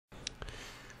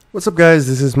What's up guys,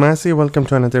 this is Masi. Welcome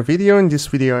to another video. In this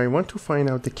video I want to find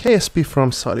out the KSP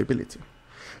from solubility.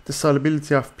 The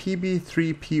solubility of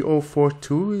Pb3 PO4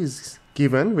 2 is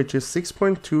given, which is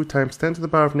 6.2 times 10 to the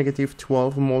power of negative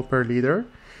 12 mole per liter.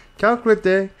 Calculate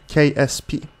the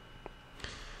KSP.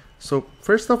 So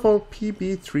first of all,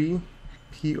 Pb3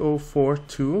 PO4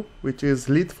 2, which is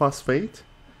lead phosphate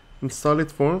in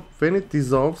solid form, when it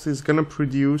dissolves is going to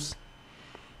produce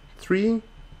 3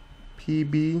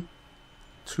 Pb2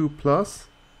 plus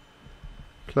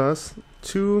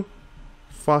 2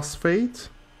 phosphate,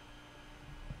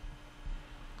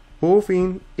 both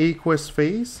in aqueous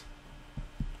phase.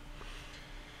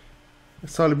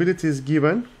 Solubility is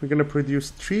given. We're going to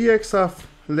produce 3x of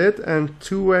lead and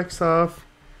 2x of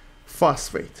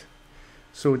phosphate.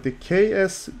 So the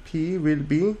KSP will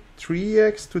be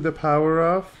 3x to the power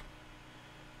of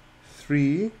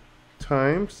 3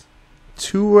 times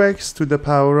 2x to the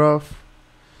power of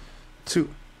 2.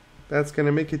 That's going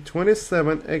to make it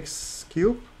 27x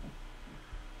cubed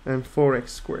and 4x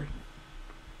squared.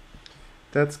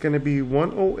 That's going to be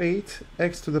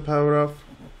 108x to the power of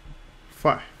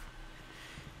 5.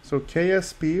 So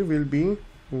KSP will be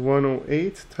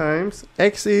 108 times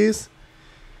x is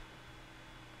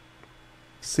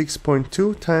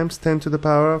 6.2 times 10 to the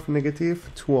power of negative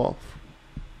 12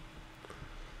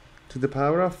 to the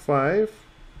power of 5.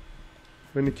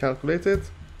 When you calculate it,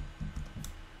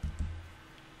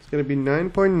 going to be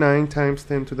 9.9 times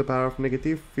 10 to the power of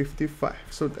negative 55.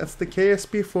 So that's the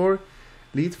KSP for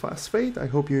lead phosphate. I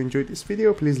hope you enjoyed this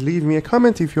video. Please leave me a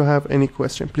comment if you have any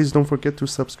question. Please don't forget to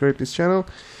subscribe to this channel.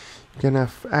 You can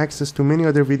have access to many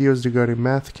other videos regarding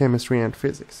math, chemistry, and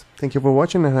physics. Thank you for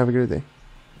watching and have a great day.